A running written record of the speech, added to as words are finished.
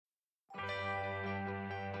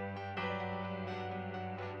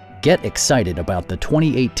Get excited about the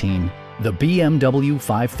 2018 BMW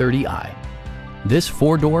 530i. This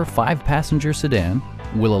four-door, five-passenger sedan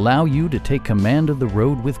will allow you to take command of the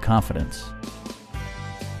road with confidence.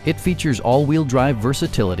 It features all-wheel drive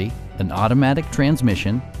versatility, an automatic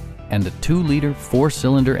transmission, and a 2-liter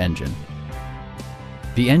four-cylinder engine.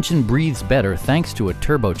 The engine breathes better thanks to a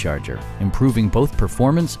turbocharger, improving both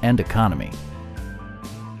performance and economy.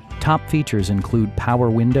 Top features include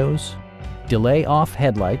power windows, delay-off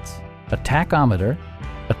headlights, a tachometer,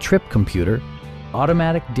 a trip computer,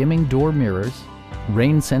 automatic dimming door mirrors,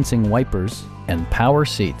 rain-sensing wipers, and power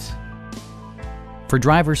seats. For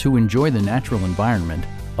drivers who enjoy the natural environment,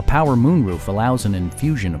 a power moonroof allows an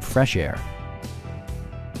infusion of fresh air.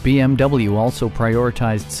 BMW also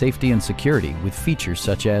prioritized safety and security with features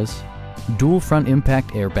such as dual front impact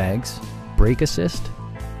airbags, brake assist,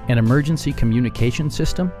 an emergency communication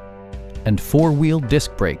system, and four-wheel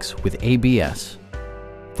disc brakes with ABS.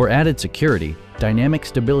 For added security, dynamic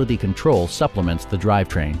stability control supplements the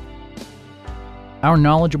drivetrain. Our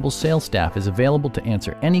knowledgeable sales staff is available to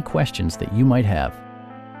answer any questions that you might have.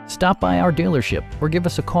 Stop by our dealership or give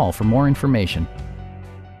us a call for more information.